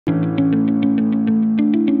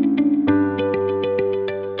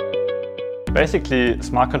Basically,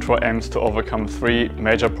 SmartControl aims to overcome three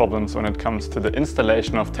major problems when it comes to the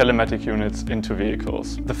installation of telematic units into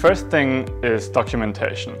vehicles. The first thing is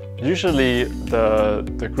documentation. Usually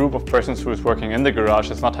the group of persons who is working in the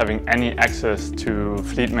garage is not having any access to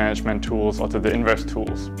fleet management tools or to the INVERS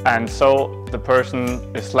tools. And so the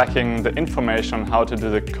person is lacking the information on how to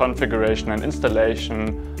do the configuration and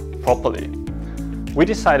installation properly. We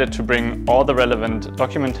decided to bring all the relevant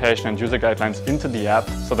documentation and user guidelines into the app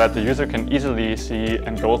so that the user can easily see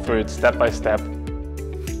and go through it step by step.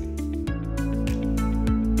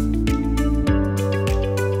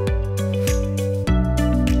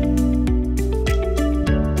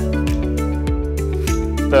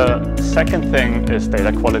 The second thing is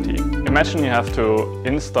data quality. Imagine you have to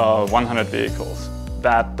install 100 vehicles.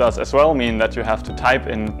 That does as well mean that you have to type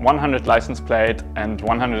in 100 license plate and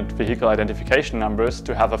 100 vehicle identification numbers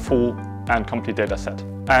to have a full and complete data set.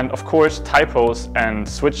 And of course, typos and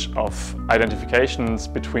switch of identifications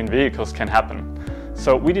between vehicles can happen.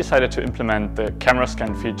 So we decided to implement the camera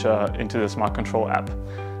scan feature into the SmartControl app.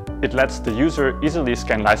 It lets the user easily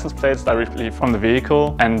scan license plates directly from the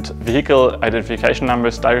vehicle and vehicle identification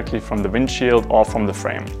numbers directly from the windshield or from the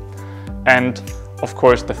frame. And of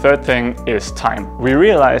course, the third thing is time. We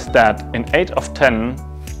realized that in 8 of 10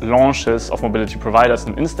 launches of mobility providers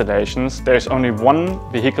and installations, there's only one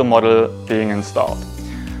vehicle model being installed.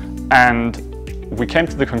 And we came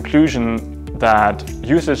to the conclusion that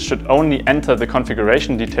users should only enter the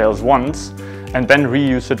configuration details once and then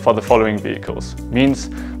reuse it for the following vehicles. Means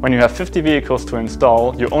when you have 50 vehicles to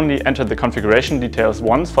install, you only enter the configuration details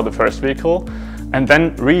once for the first vehicle and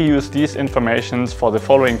then reuse these informations for the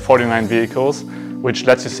following 49 vehicles, which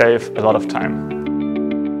lets you save a lot of time.